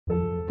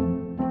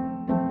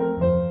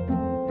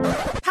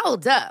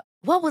Hold up.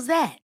 What was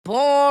that?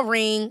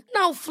 Boring.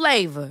 No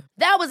flavor.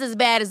 That was as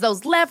bad as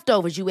those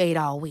leftovers you ate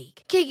all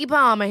week. Keke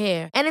Palmer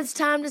here, and it's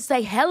time to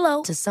say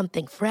hello to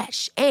something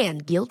fresh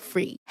and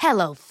guilt-free.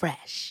 Hello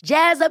Fresh.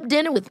 Jazz up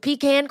dinner with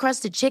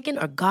pecan-crusted chicken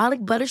or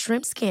garlic butter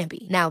shrimp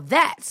scampi. Now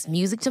that's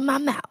music to my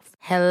mouth.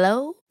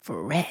 Hello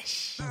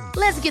Fresh.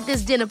 Let's get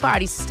this dinner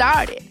party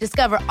started.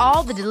 Discover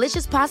all the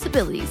delicious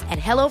possibilities at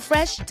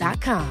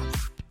hellofresh.com.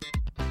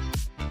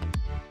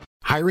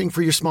 Hiring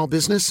for your small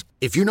business?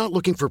 If you're not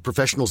looking for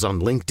professionals on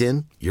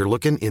LinkedIn, you're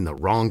looking in the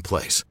wrong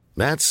place.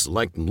 That's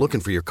like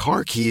looking for your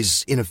car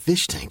keys in a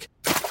fish tank.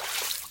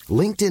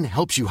 LinkedIn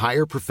helps you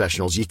hire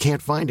professionals you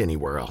can't find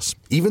anywhere else,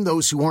 even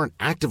those who aren't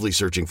actively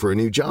searching for a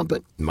new job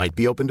but might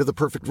be open to the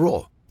perfect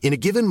role. In a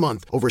given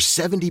month, over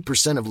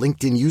 70% of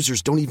LinkedIn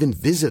users don't even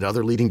visit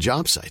other leading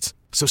job sites.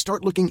 So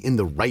start looking in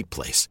the right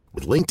place.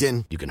 With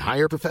LinkedIn, you can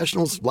hire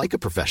professionals like a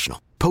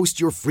professional.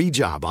 Post your free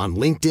job on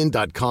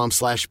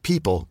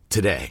linkedin.com/people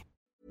today.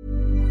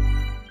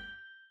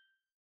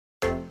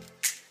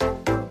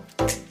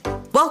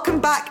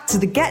 Welcome back to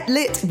the Get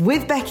Lit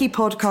with Becky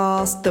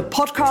podcast, the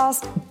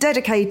podcast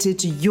dedicated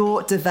to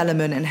your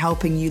development and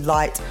helping you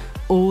light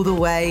all the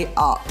way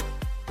up.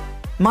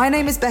 My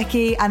name is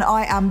Becky and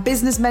I am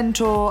business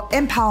mentor,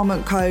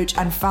 empowerment coach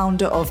and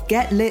founder of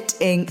Get Lit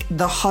Inc.,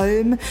 the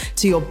home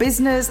to your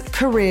business,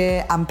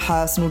 career and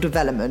personal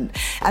development.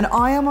 And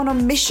I am on a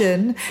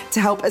mission to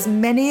help as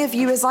many of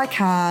you as I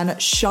can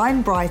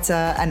shine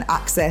brighter and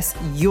access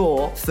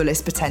your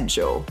fullest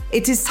potential.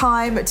 It is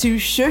time to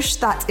shush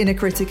that inner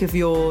critic of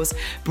yours,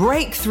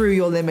 break through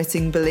your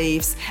limiting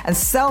beliefs and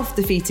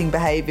self-defeating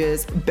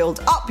behaviors, build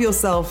up your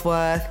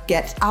self-worth,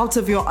 get out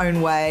of your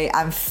own way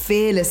and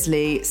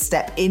fearlessly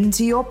step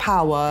into your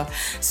power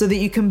so that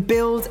you can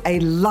build a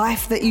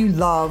life that you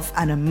love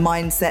and a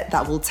mindset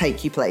that will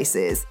take you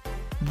places.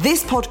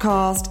 This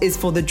podcast is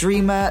for the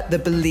dreamer, the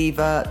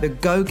believer, the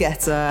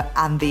go-getter,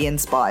 and the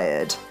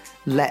inspired.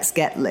 Let's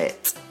get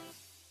lit.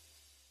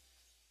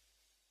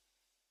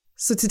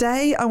 So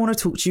today I want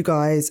to talk to you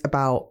guys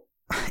about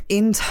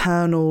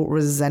internal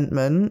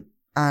resentment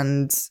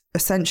and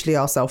essentially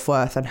our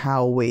self-worth and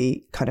how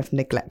we kind of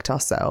neglect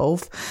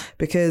ourselves,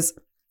 because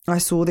I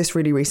saw this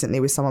really recently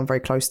with someone very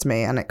close to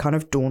me and it kind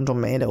of dawned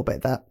on me a little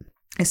bit that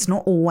it's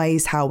not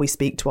always how we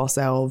speak to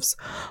ourselves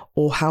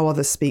or how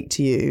others speak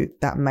to you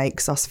that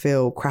makes us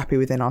feel crappy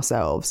within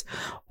ourselves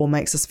or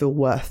makes us feel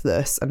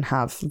worthless and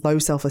have low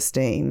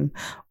self-esteem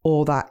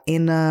or that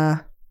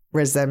inner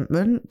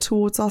resentment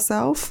towards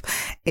ourselves.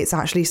 It's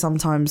actually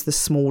sometimes the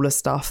smaller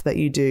stuff that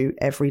you do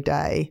every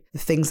day, the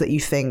things that you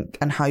think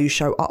and how you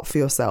show up for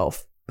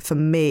yourself. For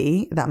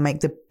me, that make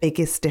the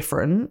biggest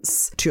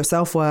difference to your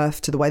self-worth,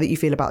 to the way that you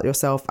feel about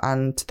yourself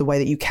and to the way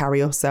that you carry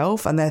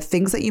yourself. And they're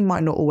things that you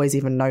might not always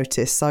even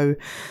notice. So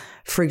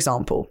for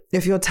example,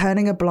 if you're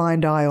turning a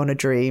blind eye on a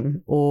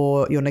dream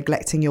or you're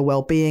neglecting your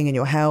well-being and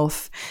your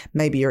health,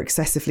 maybe you're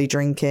excessively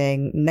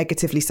drinking,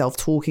 negatively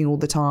self-talking all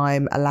the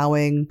time,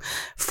 allowing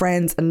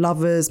friends and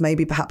lovers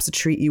maybe perhaps to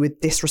treat you with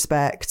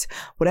disrespect,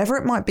 whatever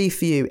it might be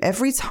for you,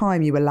 every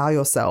time you allow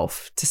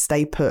yourself to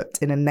stay put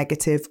in a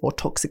negative or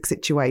toxic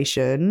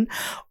situation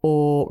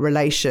or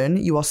relation,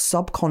 you are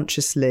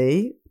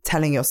subconsciously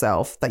telling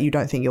yourself that you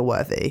don't think you're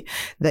worthy,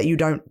 that you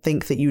don't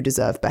think that you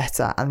deserve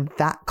better. And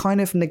that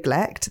kind of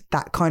neglect,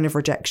 that kind of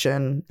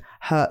rejection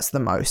hurts the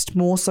most,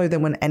 more so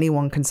than when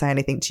anyone can say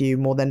anything to you,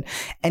 more than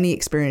any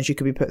experience you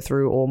could be put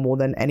through, or more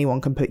than anyone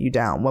can put you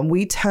down. When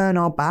we turn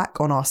our back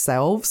on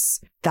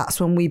ourselves,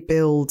 that's when we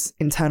build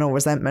internal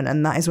resentment.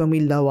 And that is when we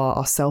lower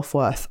our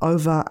self-worth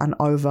over and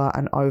over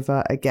and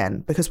over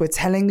again, because we're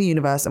telling the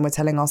universe and we're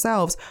telling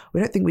ourselves, we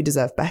don't think we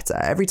deserve better.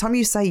 Every time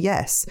you say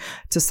yes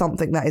to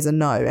something that is a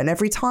no, and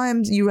every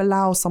time you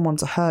allow someone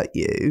to hurt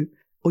you,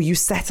 or you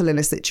settle in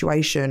a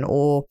situation,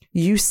 or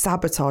you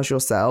sabotage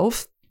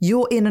yourself,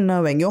 your inner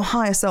knowing, your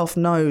higher self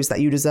knows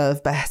that you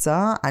deserve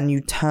better, and you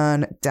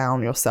turn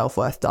down your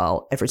self-worth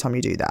dial every time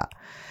you do that.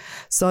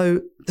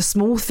 So the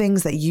small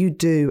things that you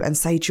do and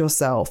say to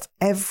yourself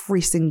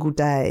every single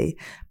day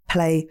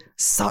play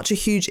such a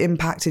huge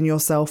impact in your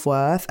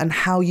self-worth and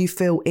how you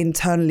feel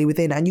internally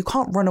within. And you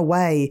can't run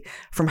away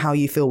from how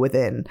you feel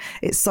within.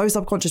 It's so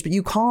subconscious, but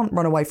you can't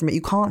run away from it.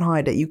 You can't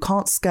hide it. You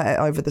can't skirt it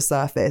over the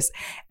surface.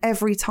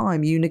 Every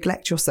time you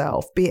neglect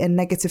yourself, be it a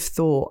negative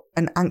thought,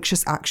 an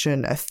anxious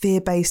action, a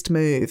fear-based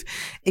move,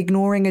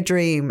 ignoring a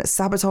dream,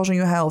 sabotaging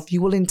your health,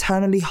 you will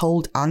internally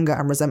hold anger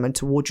and resentment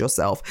towards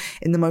yourself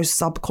in the most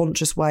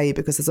subconscious way,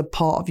 because there's a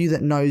part of you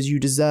that knows you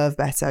deserve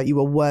better, you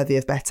are worthy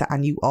of better,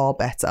 and you are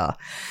better.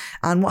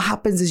 And what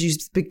happens is you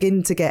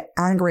begin to get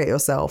angry at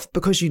yourself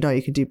because you know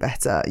you can do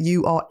better.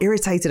 You are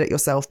irritated at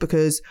yourself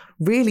because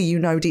really you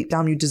know deep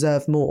down you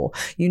deserve more.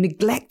 You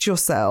neglect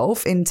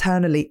yourself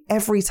internally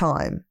every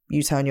time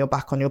you turn your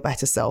back on your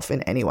better self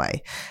in any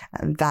way.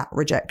 And that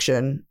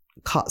rejection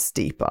cuts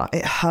deeper.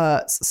 It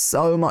hurts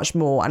so much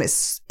more. And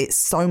it's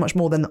so much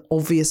more than the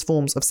obvious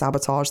forms of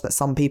sabotage that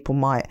some people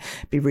might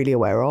be really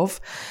aware of.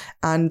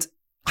 And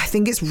I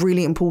think it's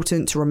really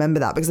important to remember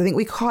that, because I think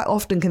we quite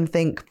often can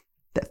think,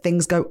 that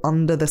things go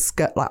under the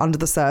skirt, like under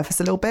the surface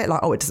a little bit. Like,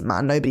 oh, it doesn't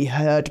matter, nobody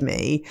heard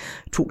me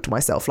talk to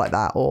myself like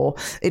that. Or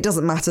it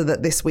doesn't matter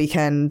that this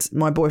weekend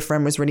my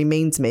boyfriend was really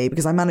mean to me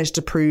because I managed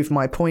to prove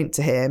my point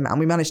to him and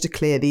we managed to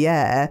clear the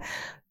air.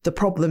 The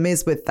problem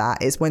is with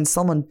that is when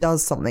someone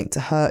does something to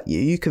hurt you,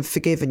 you can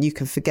forgive and you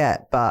can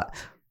forget. But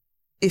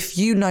if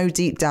you know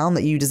deep down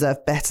that you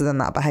deserve better than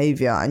that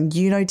behavior, and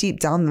you know deep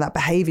down that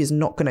behavior is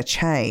not going to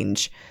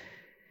change,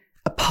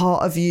 a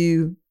part of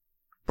you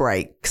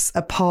breaks.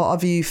 A part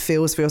of you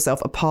feels for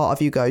yourself. A part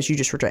of you goes, you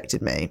just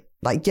rejected me.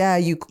 Like, yeah,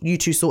 you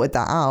two sorted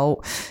that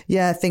out.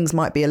 Yeah, things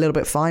might be a little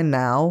bit fine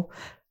now.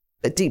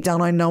 But deep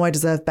down, I know I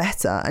deserve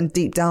better. And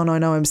deep down, I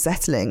know I'm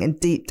settling. And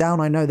deep down,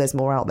 I know there's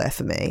more out there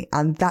for me.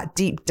 And that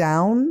deep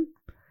down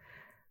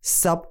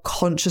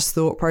subconscious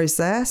thought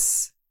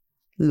process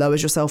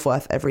lowers your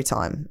self-worth every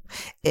time.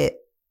 It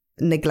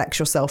neglects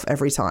yourself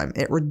every time.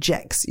 It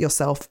rejects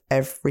yourself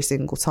every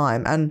single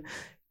time. And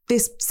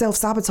this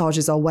self-sabotage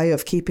is our way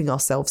of keeping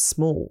ourselves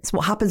small. It's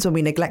what happens when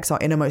we neglect our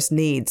innermost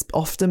needs,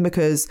 often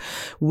because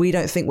we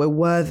don't think we're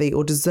worthy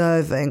or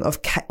deserving of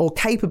or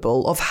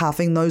capable of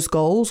having those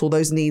goals or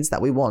those needs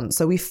that we want.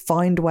 So we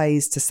find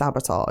ways to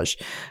sabotage,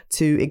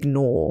 to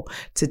ignore,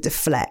 to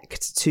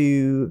deflect,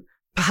 to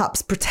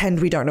perhaps pretend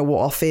we don't know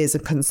what our fears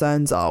and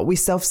concerns are. We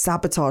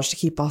self-sabotage to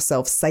keep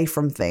ourselves safe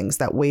from things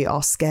that we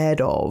are scared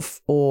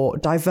of, or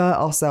divert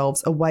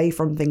ourselves away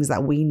from things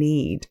that we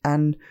need.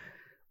 And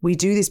we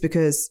do this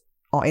because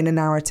our inner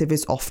narrative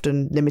is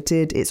often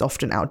limited, it's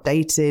often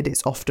outdated,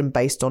 it's often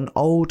based on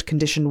old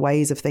conditioned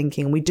ways of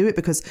thinking. We do it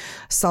because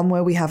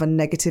somewhere we have a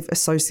negative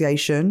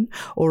association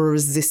or a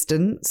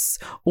resistance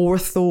or a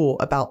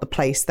thought about the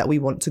place that we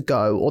want to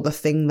go or the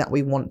thing that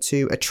we want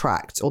to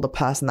attract or the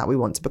person that we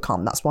want to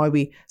become. That's why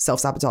we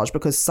self-sabotage,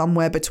 because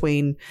somewhere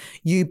between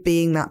you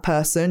being that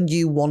person,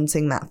 you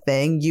wanting that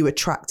thing, you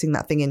attracting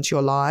that thing into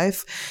your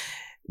life,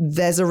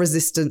 there's a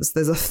resistance,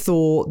 there's a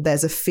thought,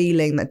 there's a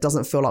feeling that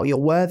doesn't feel like you're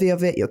worthy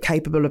of it, you're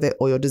capable of it,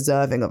 or you're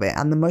deserving of it.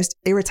 And the most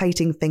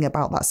irritating thing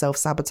about that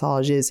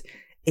self-sabotage is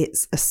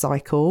it's a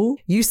cycle.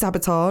 You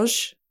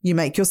sabotage, you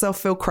make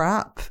yourself feel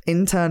crap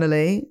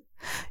internally.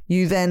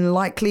 You then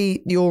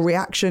likely your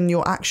reaction,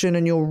 your action,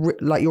 and your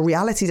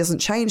reality doesn't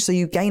change. So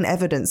you gain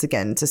evidence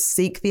again to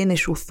seek the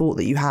initial thought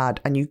that you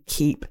had, and you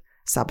keep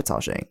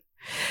sabotaging.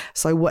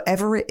 So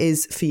whatever it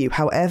is for you,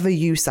 however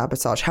you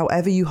sabotage,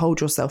 however you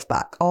hold yourself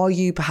back, are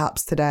you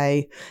perhaps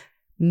today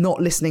not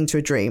listening to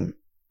a dream?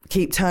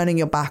 Keep turning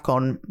your back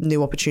on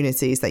new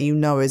opportunities that you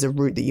know is a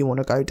route that you want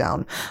to go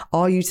down.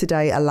 Are you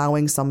today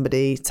allowing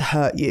somebody to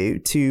hurt you,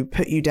 to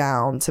put you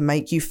down, to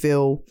make you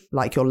feel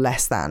like you're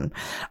less than?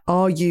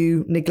 Are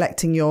you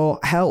neglecting your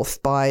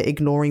health by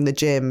ignoring the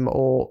gym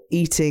or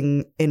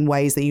eating in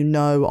ways that you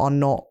know are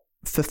not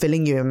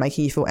fulfilling you and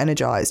making you feel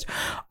energized?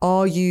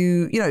 Are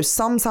you,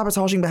 some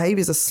sabotaging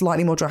behaviors are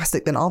slightly more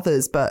drastic than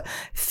others, but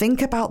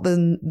think about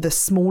the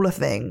smaller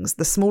things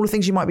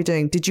you might be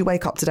doing. Did you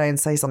wake up today and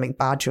say something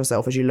bad to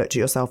yourself as you looked at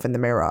yourself in the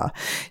mirror?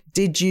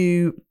 Did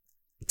you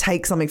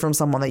take something from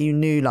someone that you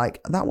knew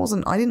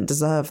I didn't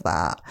deserve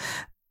that?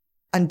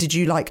 And did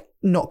you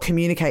not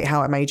communicate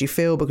how it made you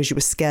feel because you were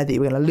scared that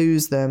you were going to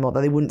lose them or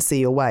that they wouldn't see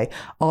your way?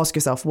 Ask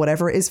yourself,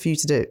 whatever it is for you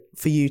to do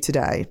for you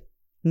today,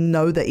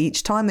 know that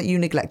each time that you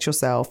neglect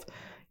yourself,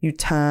 you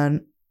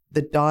turn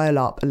the dial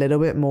up a little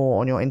bit more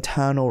on your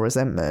internal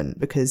resentment,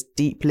 because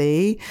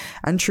deeply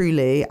and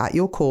truly at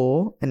your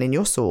core and in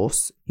your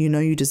source, you know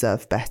you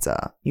deserve better.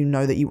 You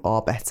know that you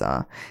are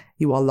better.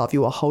 You are loved.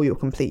 You are whole. You're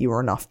complete. You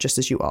are enough just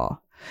as you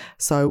are.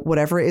 So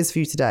whatever it is for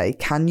you today,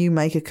 can you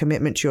make a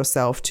commitment to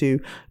yourself to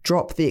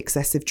drop the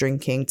excessive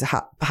drinking,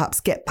 to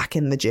perhaps get back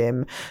in the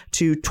gym,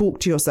 to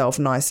talk to yourself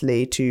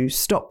nicely, to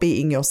stop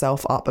beating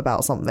yourself up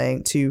about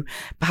something, to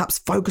perhaps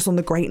focus on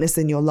the greatness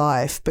in your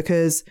life?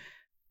 Because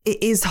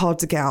it is hard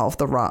to get out of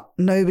the rut.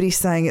 Nobody's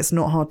saying it's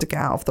not hard to get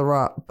out of the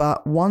rut,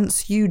 but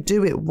once you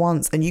do it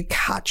once and you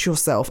catch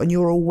yourself and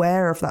you're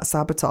aware of that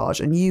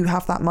sabotage and you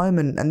have that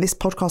moment, and this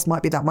podcast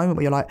might be that moment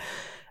where you're like,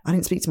 I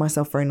didn't speak to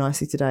myself very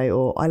nicely today,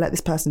 or I let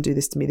this person do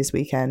this to me this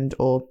weekend,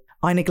 or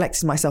I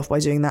neglected myself by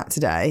doing that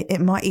today.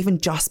 It might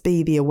even just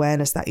be the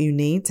awareness that you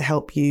need to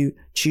help you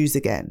choose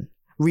again,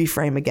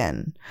 reframe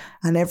again.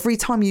 And every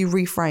time you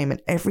reframe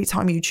and every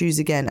time you choose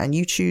again and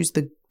you choose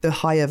the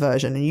higher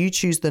version and you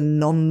choose the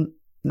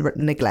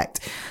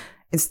non-neglect,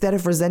 instead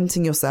of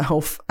resenting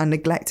yourself and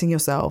neglecting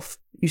yourself,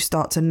 you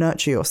start to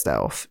nurture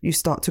yourself. You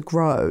start to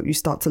grow. You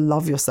start to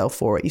love yourself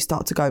for it. You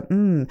start to go,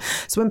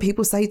 So when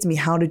people say to me,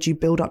 how did you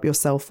build up your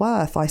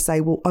self-worth? I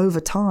say, well, over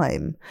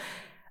time,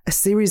 a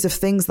series of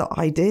things that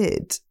I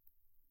did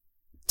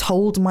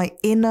told my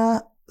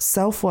inner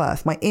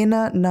self-worth, my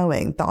inner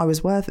knowing that I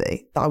was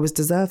worthy, that I was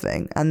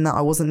deserving, and that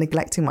I wasn't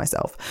neglecting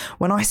myself.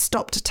 When I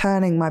stopped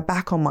turning my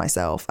back on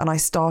myself and I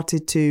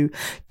started to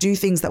do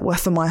things that were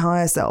for my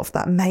higher self,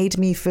 that made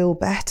me feel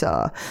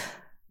better,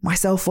 my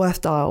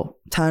self-worth dial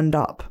turned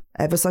up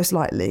ever so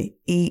slightly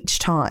each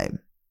time.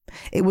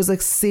 It was a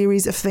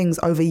series of things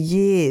over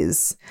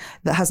years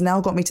that has now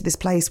got me to this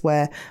place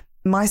where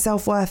my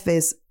self-worth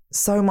is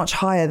so much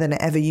higher than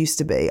it ever used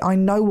to be. I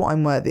know what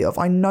I'm worthy of.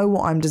 I know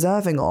what I'm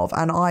deserving of,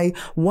 and I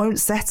won't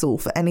settle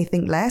for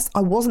anything less.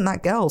 I wasn't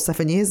that girl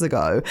 7 years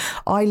ago.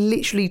 I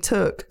literally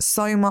took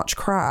so much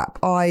crap.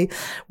 I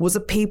was a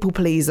people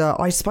pleaser.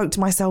 I spoke to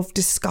myself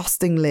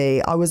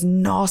disgustingly. I was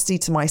nasty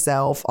to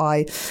myself.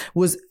 I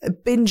was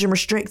binge and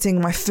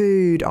restricting my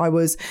food. I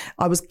was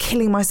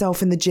killing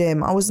myself in the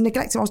gym. I was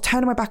neglecting. I was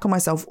turning my back on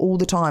myself all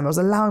the time. I was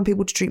allowing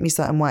people to treat me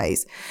certain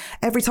ways.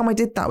 Every time I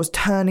did that, I was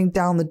turning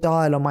down the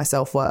dial on my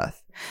self-worth.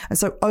 And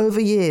so over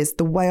years,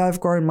 the way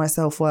I've grown my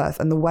self-worth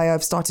and the way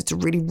I've started to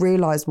really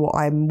realize what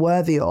I'm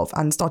worthy of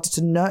and started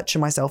to nurture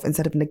myself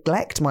instead of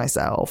neglect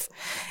myself,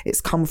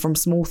 it's come from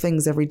small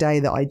things every day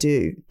that I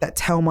do that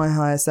tell my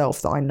higher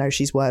self that I know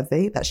she's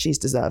worthy, that she's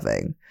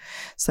deserving.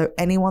 So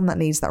anyone that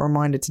needs that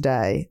reminder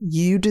today,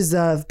 you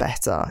deserve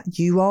better.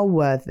 You are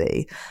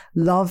worthy.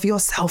 Love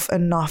yourself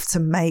enough to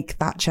make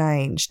that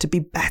change, to be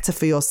better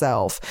for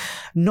yourself,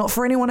 not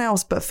for anyone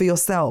else, but for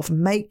yourself.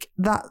 Make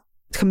that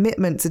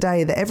commitment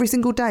today that every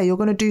single day you're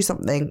going to do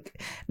something,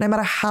 no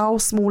matter how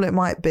small it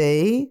might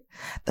be,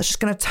 that's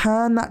just going to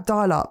turn that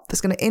dial up, that's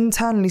going to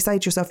internally say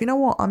to yourself, you know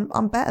what,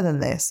 I'm better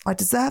than this. I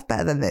deserve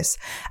better than this.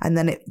 And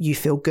then you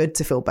feel good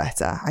to feel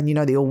better, and you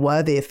know that you're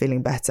worthy of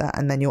feeling better,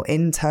 and then your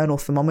internal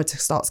thermometer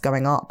starts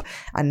going up,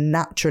 and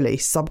naturally,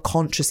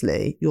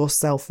 subconsciously, your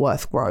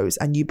self-worth grows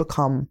and you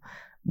become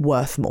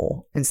worth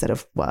more instead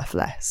of worth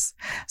less.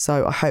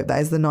 So I hope that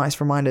is the nice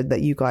reminder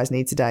that you guys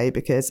need today,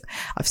 because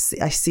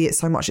I see it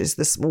so much. It's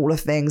the smaller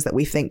things that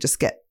we think just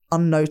get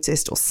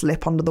unnoticed or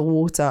slip under the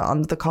water,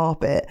 under the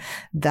carpet,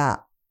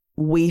 that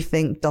we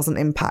think doesn't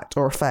impact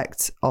or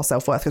affect our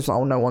self-worth because,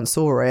 oh, no one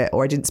saw it,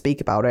 or I didn't speak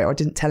about it, or I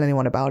didn't tell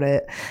anyone about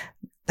it.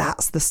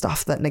 That's the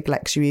stuff that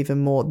neglects you even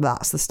more.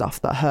 That's the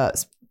stuff that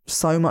hurts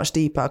so much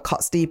deeper,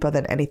 cuts deeper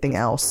than anything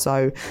else.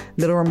 So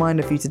little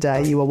reminder for you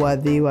today, you are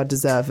worthy, you are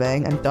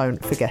deserving, and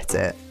don't forget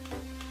it.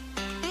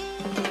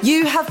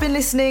 You have been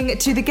listening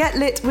to the Get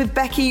Lit with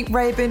Becky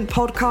Rabin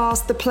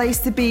podcast, the place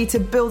to be to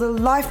build a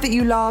life that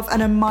you love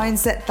and a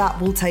mindset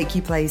that will take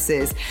you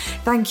places.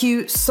 Thank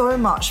you so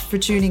much for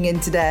tuning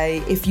in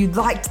today. If you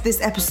liked this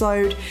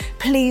episode,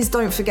 please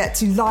don't forget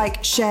to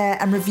like, share,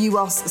 and review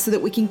us so that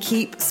we can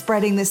keep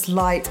spreading this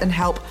light and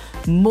help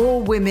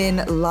more women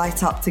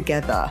light up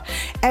together.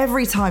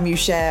 Every time you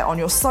share on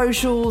your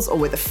socials or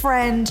with a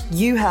friend,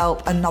 you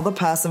help another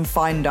person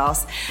find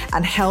us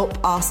and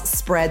help us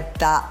spread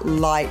that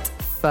light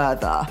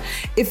further.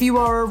 If you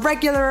are a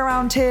regular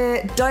around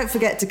here, don't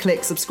forget to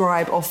click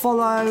subscribe or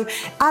follow,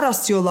 add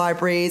us to your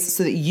libraries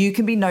so that you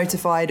can be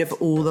notified of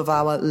all of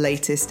our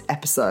latest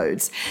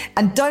episodes.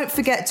 And don't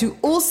forget to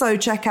also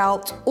check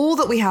out all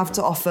that we have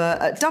to offer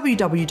at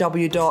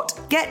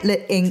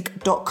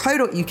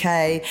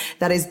www.getlitinc.co.uk.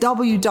 That is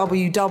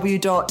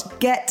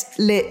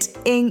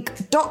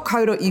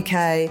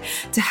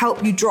www.getlitinc.co.uk to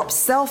help you drop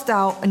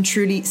self-doubt and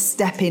truly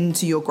step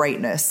into your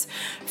greatness.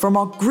 From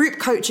our group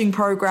coaching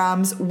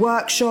programs,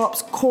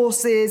 workshops,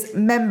 courses,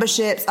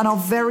 memberships, and our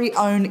very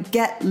own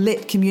Get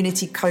Lit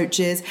community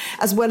coaches,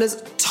 as well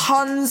as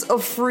tons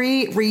of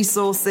free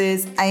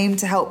resources aimed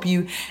to help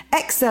you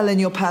excel in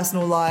your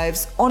personal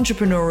lives,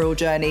 entrepreneurial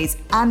journeys,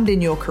 and in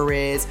your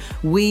careers,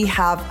 we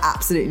have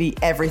absolutely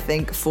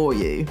everything for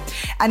you.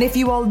 And if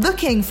you are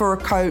looking for a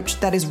coach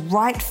that is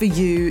right for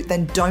you,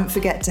 then don't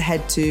forget to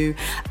head to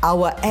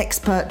our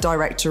expert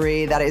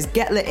directory. That is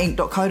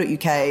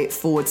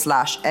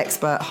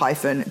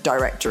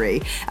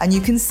getlitinc.co.uk/expert-directory. And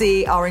you can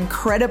see our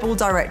incredible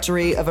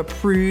directory of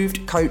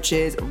approved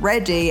coaches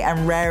ready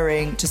and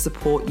raring to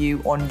support you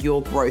on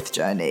your growth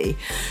journey.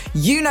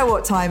 You know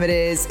what time it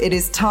is. It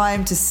is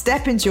time to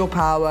step into your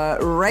power,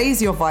 raise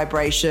your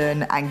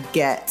vibration, and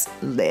get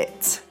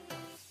lit.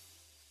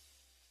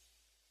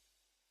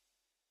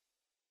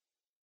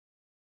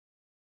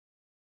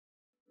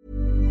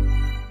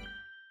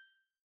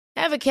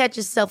 Ever catch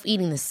yourself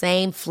eating the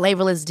same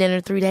flavorless dinner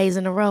 3 days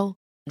in a row?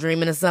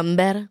 Dreaming of something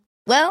better?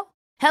 Well,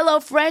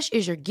 HelloFresh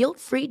is your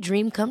guilt-free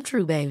dream come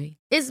true, baby.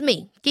 It's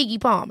me, Keke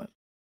Palmer.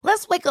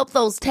 Let's wake up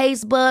those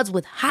taste buds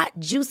with hot,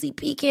 juicy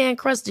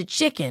pecan-crusted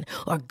chicken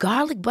or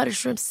garlic butter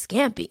shrimp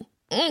scampi.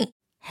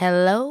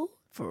 Hello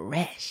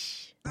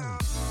Fresh.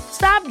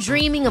 Stop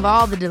dreaming of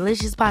all the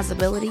delicious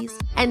possibilities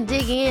and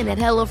dig in at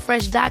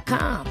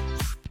HelloFresh.com.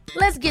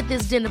 Let's get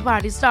this dinner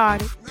party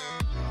started.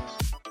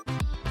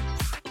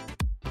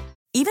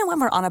 Even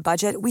when we're on a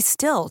budget, we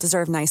still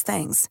deserve nice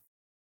things.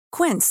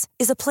 Quince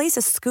is a place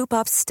to scoop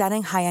up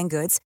stunning high-end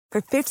goods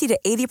for 50 to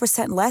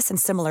 80% less than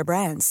similar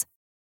brands.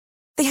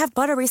 They have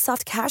buttery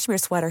soft cashmere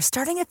sweaters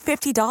starting at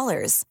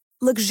 $50,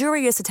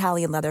 luxurious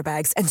Italian leather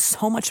bags, and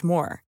so much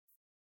more.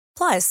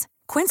 Plus,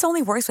 Quince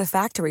only works with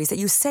factories that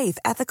use safe,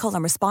 ethical,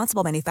 and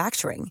responsible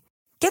manufacturing.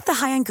 Get the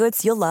high-end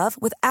goods you'll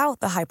love without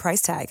the high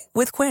price tag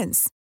with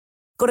Quince.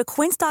 Go to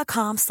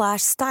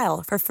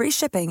quince.com/style for free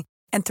shipping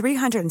and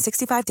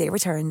 365-day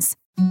returns.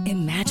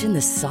 Imagine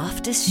the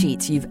softest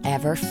sheets you've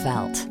ever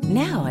felt.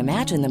 Now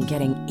imagine them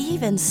getting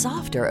even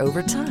softer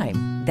over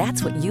time.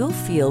 That's what you'll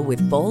feel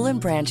with Boll &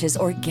 Branch's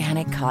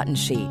organic cotton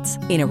sheets.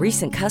 In a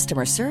recent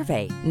customer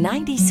survey,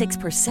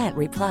 96%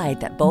 replied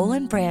that Boll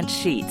 & Branch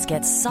sheets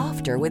get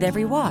softer with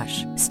every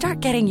wash. Start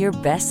getting your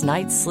best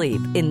night's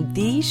sleep in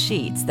these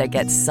sheets that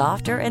get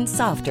softer and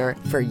softer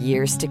for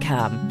years to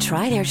come.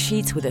 Try their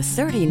sheets with a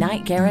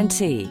 30-night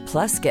guarantee.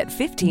 Plus, get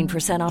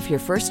 15% off your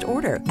first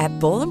order at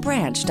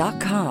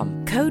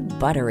bollandbranch.com. Code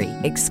BUTTERY.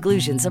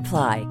 Exclusions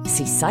apply.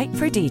 See site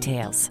for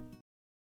details.